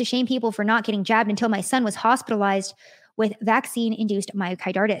 I used to shame people for not getting jabbed until my son was hospitalized with vaccine-induced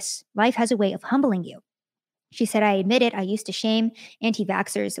myocarditis. Life has a way of humbling you. She said, I admit it, I used to shame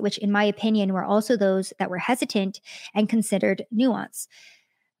anti-vaxxers, which in my opinion were also those that were hesitant and considered nuance.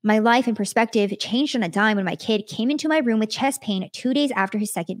 My life and perspective changed on a dime when my kid came into my room with chest pain 2 days after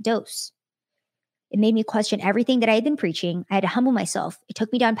his second dose. It made me question everything that I had been preaching. I had to humble myself. It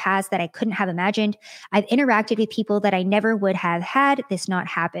took me down paths that I couldn't have imagined. I've interacted with people that I never would have had this not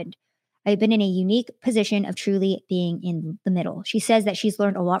happened. I've been in a unique position of truly being in the middle. She says that she's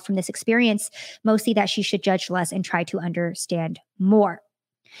learned a lot from this experience, mostly that she should judge less and try to understand more.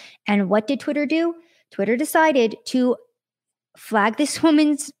 And what did Twitter do? Twitter decided to flag this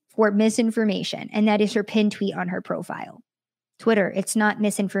woman for misinformation, and that is her pinned tweet on her profile. Twitter, it's not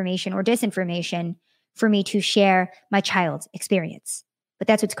misinformation or disinformation for me to share my child's experience. But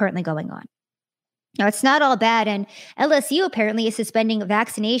that's what's currently going on. Now, it's not all bad, and LSU apparently is suspending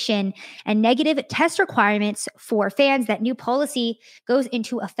vaccination and negative test requirements for fans. That new policy goes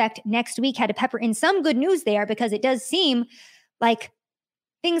into effect next week. Had to pepper in some good news there because it does seem like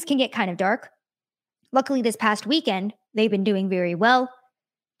things can get kind of dark. Luckily, this past weekend, they've been doing very well.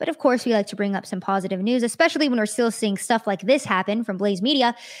 But of course, we like to bring up some positive news, especially when we're still seeing stuff like this happen from Blaze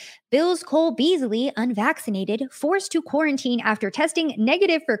Media. Bills Cole Beasley, unvaccinated, forced to quarantine after testing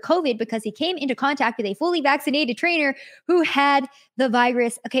negative for COVID because he came into contact with a fully vaccinated trainer who had the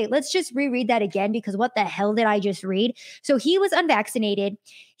virus. Okay, let's just reread that again because what the hell did I just read? So he was unvaccinated.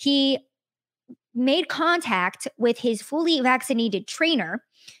 He made contact with his fully vaccinated trainer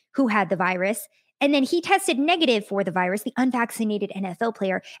who had the virus. And then he tested negative for the virus, the unvaccinated NFL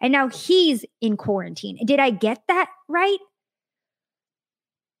player, and now he's in quarantine. Did I get that right?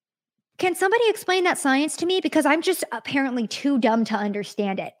 Can somebody explain that science to me? Because I'm just apparently too dumb to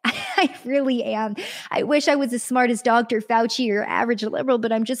understand it. I really am. I wish I was as smart as Dr. Fauci or average liberal,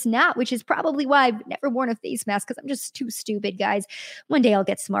 but I'm just not, which is probably why I've never worn a face mask because I'm just too stupid, guys. One day I'll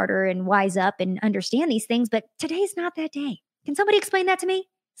get smarter and wise up and understand these things, but today's not that day. Can somebody explain that to me?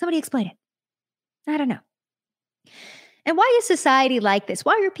 Somebody explain it. I don't know. And why is society like this?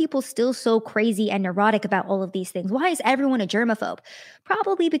 Why are people still so crazy and neurotic about all of these things? Why is everyone a germaphobe?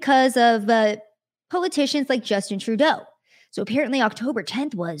 Probably because of politicians like Justin Trudeau. So apparently October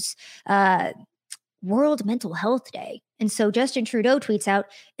 10th was World Mental Health Day. And so Justin Trudeau tweets out,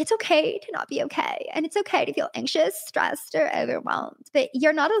 it's okay to not be okay. And it's okay to feel anxious, stressed, or overwhelmed. But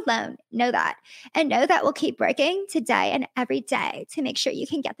you're not alone. Know that. And know that we'll keep working today and every day to make sure you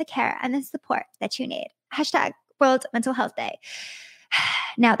can get the care and the support that you need. Hashtag World Mental Health Day.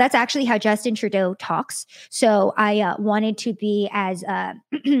 Now, that's actually how Justin Trudeau talks. So I wanted to be as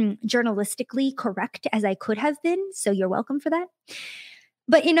journalistically correct as I could have been. So you're welcome for that.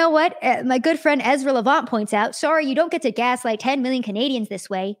 But you know what? My good friend Ezra Levant points out, sorry, you don't get to gaslight 10 million Canadians this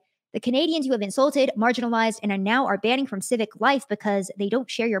way. The Canadians you have insulted, marginalized, and now are banning from civic life because they don't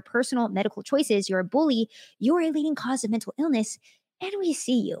share your personal medical choices. You're a bully. You're a leading cause of mental illness. And we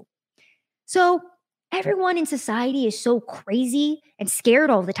see you. So everyone in society is so crazy and scared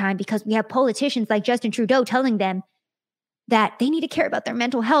all the time because we have politicians like Justin Trudeau telling them that they need to care about their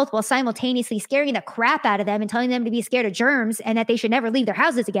mental health while simultaneously scaring the crap out of them and telling them to be scared of germs and that they should never leave their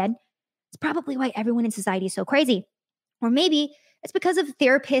houses again. It's probably why everyone in society is so crazy. Or maybe it's because of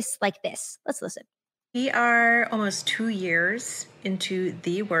therapists like this. Let's listen. We are almost 2 years into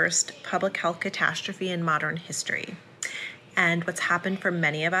the worst public health catastrophe in modern history. And what's happened for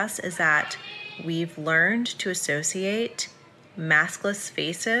many of us is that we've learned to associate maskless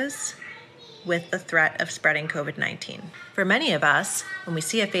faces with the threat of spreading COVID-19. For many of us, when we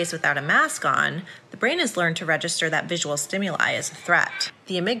see a face without a mask on, the brain has learned to register that visual stimuli as a threat.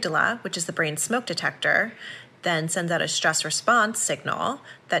 The amygdala, which is the brain's smoke detector, then sends out a stress response signal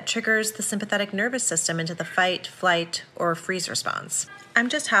that triggers the sympathetic nervous system into the fight, flight, or freeze response. I'm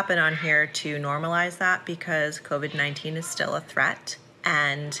just hopping on here to normalize that because COVID-19 is still a threat.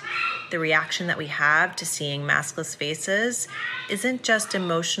 And the reaction that we have to seeing maskless faces isn't just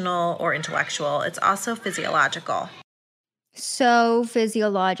emotional or intellectual, it's also physiological. So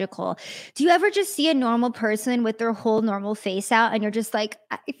physiological. Do you ever just see a normal person with their whole normal face out and you're just like,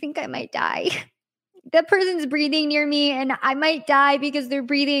 I think I might die? That person's breathing near me and I might die because they're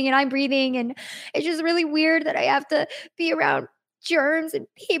breathing and I'm breathing. And it's just really weird that I have to be around germs and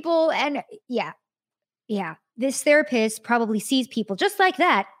people. And yeah. This therapist probably sees people just like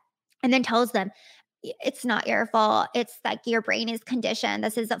that and then tells them, it's not your fault. It's like your brain is conditioned.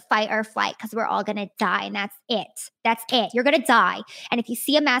 This is a fight or flight because we're all going to die. And that's it. That's it. You're going to die. And if you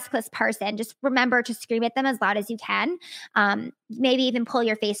see a maskless person, just remember to scream at them as loud as you can. Maybe even pull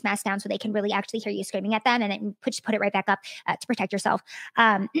your face mask down so they can really actually hear you screaming at them, and then put it right back up to protect yourself.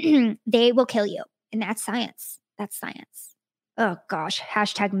 They will kill you. And that's science. That's science. Oh gosh.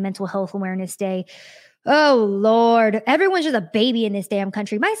 # Mental Health Awareness Day. Oh, Lord. Everyone's just a baby in this damn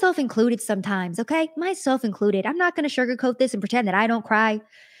country, myself included sometimes, okay? Myself included. I'm not going to sugarcoat this and pretend that I don't cry,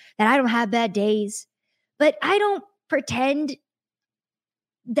 that I don't have bad days, but I don't pretend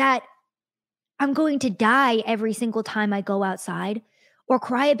that I'm going to die every single time I go outside or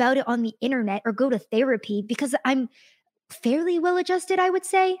cry about it on the internet or go to therapy because I'm fairly well adjusted, I would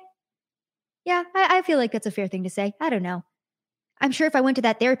say. Yeah, I feel like that's a fair thing to say. I don't know. I'm sure if I went to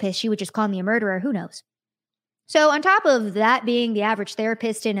that therapist, she would just call me a murderer. Who knows? So on top of that being the average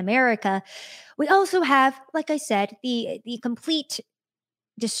therapist in America, we also have, like I said, the complete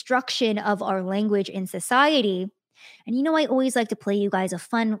destruction of our language in society. And you know, I always like to play you guys a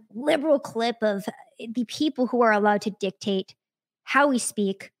fun liberal clip of the people who are allowed to dictate how we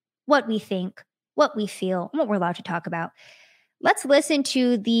speak, what we think, what we feel, and what we're allowed to talk about. Let's listen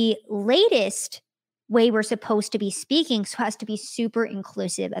to the latest way we're supposed to be speaking so as to be super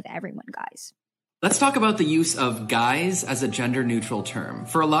inclusive of everyone, guys. Let's talk about the use of guys as a gender-neutral term.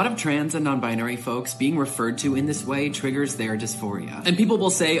 For a lot of trans and non-binary folks, being referred to in this way triggers their dysphoria. And people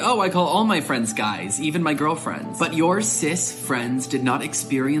will say, oh, I call all my friends guys, even my girlfriends. But your cis friends did not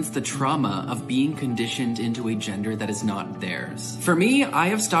experience the trauma of being conditioned into a gender that is not theirs. For me, I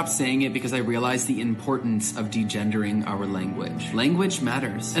have stopped saying it because I realize the importance of degendering our language. Language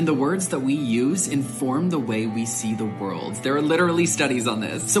matters, and the words that we use inform the way we see the world. There are literally studies on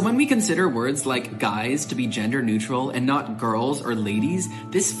this. So when we consider words like guys to be gender neutral and not girls or ladies,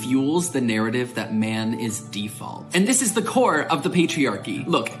 this fuels the narrative that man is default. And this is the core of the patriarchy.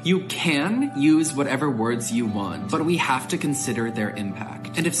 Look, you can use whatever words you want, but we have to consider their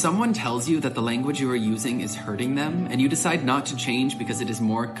impact. And if someone tells you that the language you are using is hurting them, and you decide not to change because it is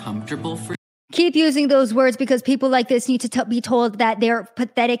more comfortable for Keep using those words because people like this need to be told that they're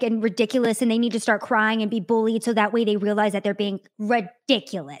pathetic and ridiculous, and they need to start crying and be bullied so that way they realize that they're being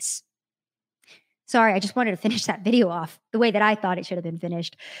ridiculous. Sorry, I just wanted to finish that video off the way that I thought it should have been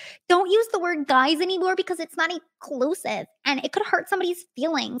finished. Don't use the word guys anymore because it's not inclusive and it could hurt somebody's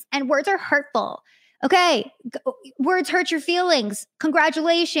feelings, and words are hurtful. Okay, words hurt your feelings.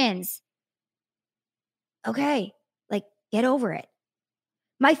 Congratulations. Okay, like get over it.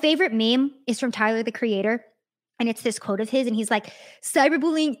 My favorite meme is from Tyler, the Creator, and it's this quote of his, and he's like,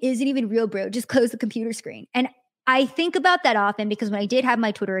 cyberbullying isn't even real, bro. Just close the computer screen. And I think about that often because when I did have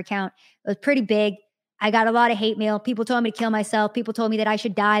my Twitter account, it was pretty big. I got a lot of hate mail. People told me to kill myself. People told me that I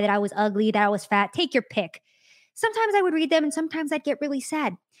should die, that I was ugly, that I was fat. Take your pick. Sometimes I would read them and sometimes I'd get really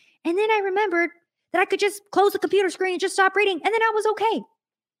sad. And then I remembered that I could just close the computer screen and just stop reading, and then I was okay.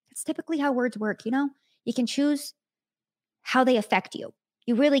 That's typically how words work, you know? You can choose how they affect you.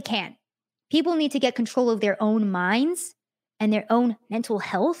 You really can. People need to get control of their own minds and their own mental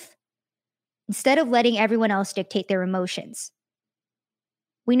health instead of letting everyone else dictate their emotions.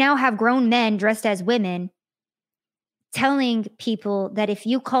 We now have grown men dressed as women telling people that if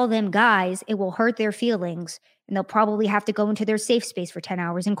you call them guys, it will hurt their feelings and they'll probably have to go into their safe space for 10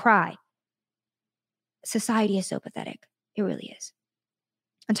 hours and cry. Society is so pathetic. It really is.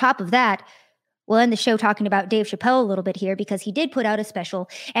 On top of that, we'll end the show talking about Dave Chappelle a little bit here because he did put out a special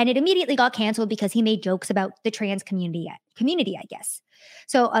and it immediately got canceled because he made jokes about the trans community, I guess.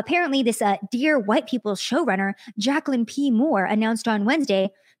 So apparently this Dear White People showrunner, Jacqueline P. Moore, announced on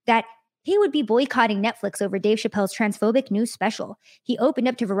Wednesday that he would be boycotting Netflix over Dave Chappelle's transphobic new special. He opened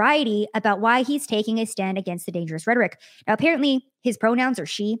up to Variety about why he's taking a stand against the dangerous rhetoric. Now, apparently his pronouns are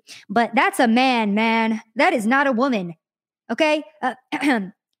she, but that's a man. That is not a woman. Okay?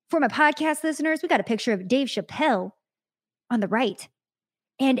 For my podcast listeners, we got a picture of Dave Chappelle on the right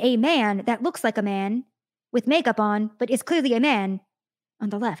and a man that looks like a man with makeup on, but is clearly a man on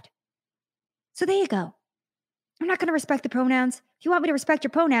the left. So there you go. I'm not going to respect the pronouns. If you want me to respect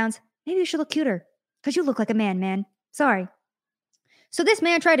your pronouns, maybe you should look cuter because you look like a man. Sorry. So this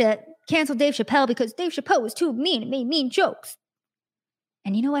man tried to cancel Dave Chappelle because Dave Chappelle was too mean and made mean jokes.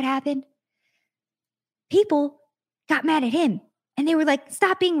 And you know what happened? People got mad at him. And they were like,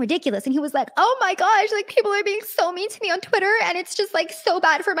 stop being ridiculous. And he was like, oh my gosh, like people are being so mean to me on Twitter. And it's just like so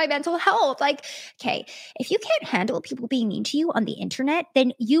bad for my mental health. Like, okay, if you can't handle people being mean to you on the internet,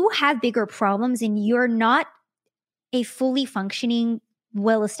 then you have bigger problems and you're not a fully functioning,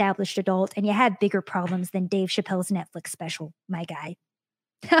 well-established adult. And you have bigger problems than Dave Chappelle's Netflix special, my guy.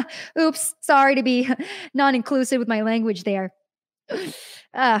 Oops, sorry to be non-inclusive with my language there.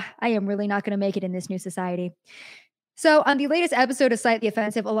 I am really not going to make it in this new society. So, on the latest episode of Slightly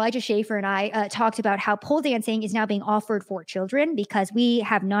Offensive, Elijah Schaefer and I talked about how pole dancing is now being offered for children because we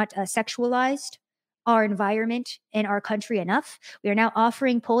have not sexualized our environment in our country enough. We are now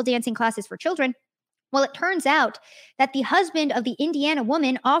offering pole dancing classes for children. Well, it turns out that the husband of the Indiana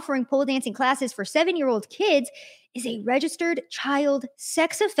woman offering pole dancing classes for 7-year-old kids is a registered child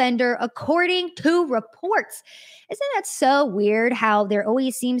sex offender, according to reports. Isn't that so weird how there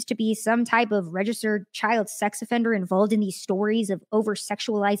always seems to be some type of registered child sex offender involved in these stories of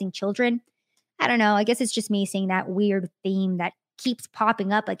over-sexualizing children? I don't know. I guess it's just me seeing that weird theme that keeps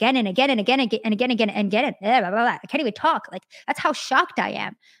popping up again and again and again and again and again and again. Blah, blah, blah. I can't even talk. Like, that's how shocked I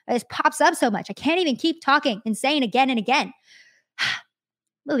am. It just pops up so much. I can't even keep talking and saying again and again.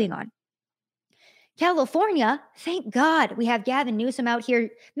 Moving on. California, thank God we have Gavin Newsom out here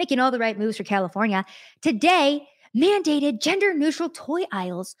making all the right moves for California. Today, mandated gender-neutral toy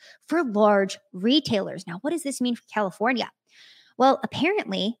aisles for large retailers. Now, what does this mean for California? Well,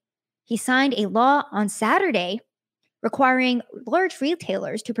 apparently, he signed a law on Saturday requiring large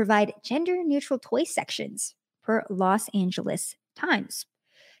retailers to provide gender-neutral toy sections per Los Angeles Times.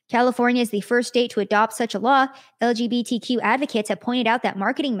 California is the first state to adopt such a law. LGBTQ advocates have pointed out that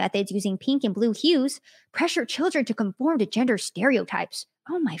marketing methods using pink and blue hues pressure children to conform to gender stereotypes.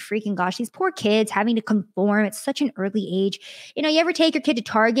 Oh my freaking gosh, these poor kids having to conform at such an early age. You know, you ever take your kid to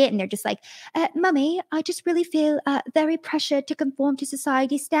Target and they're just like, Mommy, I just really feel very pressured to conform to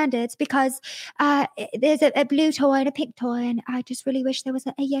society standards because there's a blue toy and a pink toy, and I just really wish there was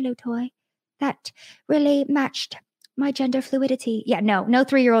a yellow toy that really matched my gender fluidity. Yeah, no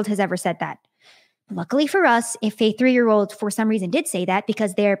 3-year-old has ever said that. Luckily for us, if a 3-year-old for some reason did say that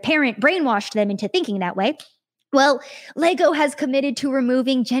because their parent brainwashed them into thinking that way, well, Lego has committed to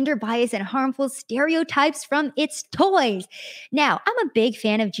removing gender bias and harmful stereotypes from its toys. Now, I'm a big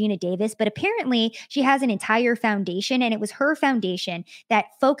fan of Gina Davis, but apparently she has an entire foundation, and it was her foundation that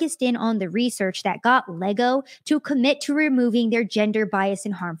focused in on the research that got Lego to commit to removing their gender bias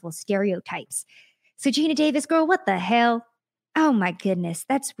and harmful stereotypes. So Gina Davis, girl, what the hell? Oh my goodness,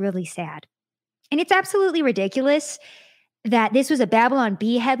 that's really sad. And it's absolutely ridiculous that this was a Babylon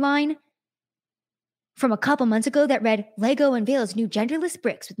Bee headline from a couple months ago that read, Lego unveils new genderless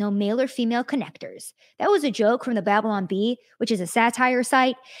bricks with no male or female connectors. That was a joke from the Babylon Bee, which is a satire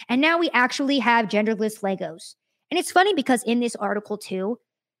site. And now we actually have genderless Legos. And it's funny because in this article too,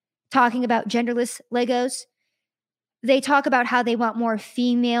 talking about genderless Legos, they talk about how they want more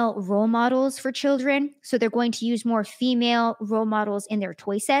female role models for children. So they're going to use more female role models in their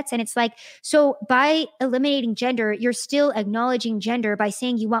toy sets. And it's like, so by eliminating gender, you're still acknowledging gender by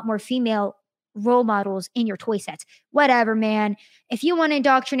saying you want more female role models in your toy sets. Whatever, man. If you want to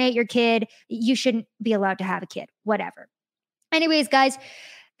indoctrinate your kid, you shouldn't be allowed to have a kid. Whatever. Anyways, guys,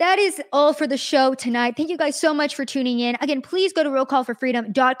 that is all for the show tonight. Thank you guys so much for tuning in. Again, please go to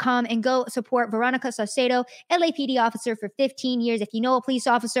rollcallforfreedom.com and go support Veronica Saucedo, LAPD officer for 15 years. If you know a police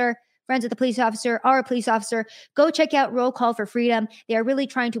officer, friends with a police officer, are a police officer, go check out Roll Call for Freedom. They are really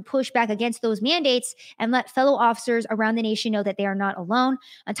trying to push back against those mandates and let fellow officers around the nation know that they are not alone.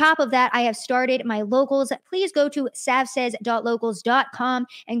 On top of that, I have started my locals. Please go to savsays.locals.com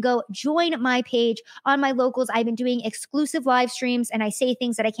and go join my page on my locals. I've been doing exclusive live streams and I say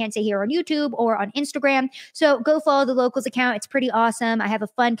things that I can't say here on YouTube or on Instagram. So go follow the locals account. It's pretty awesome. I have a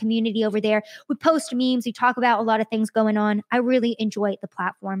fun community over there. We post memes. We talk about a lot of things going on. I really enjoy the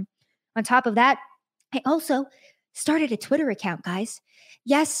platform. On top of that, I also started a Twitter account, guys.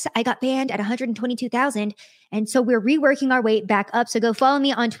 Yes, I got banned at 122,000. And so we're reworking our way back up. So go follow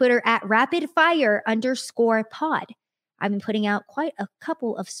me on Twitter at rapidfire_pod. I've been putting out quite a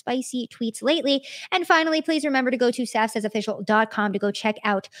couple of spicy tweets lately. And finally, please remember to go to savsaysofficial.com to go check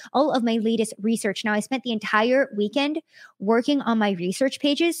out all of my latest research. Now, I spent the entire weekend working on my research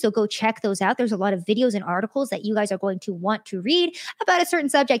pages, so go check those out. There's a lot of videos and articles that you guys are going to want to read about a certain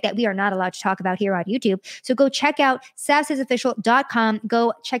subject that we are not allowed to talk about here on YouTube. So go check out savsaysofficial.com.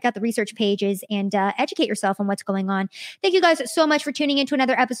 Go check out the research pages and educate yourself on what's going on. Thank you guys so much for tuning into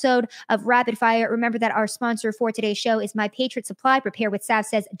another episode of Rapid Fire. Remember that our sponsor for today's show is My Patriot Supply. Prepare with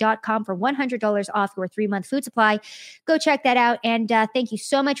savsays.com for $100 off your 3-month food supply. Go check that out. And thank you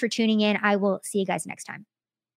so much for tuning in. I will see you guys next time.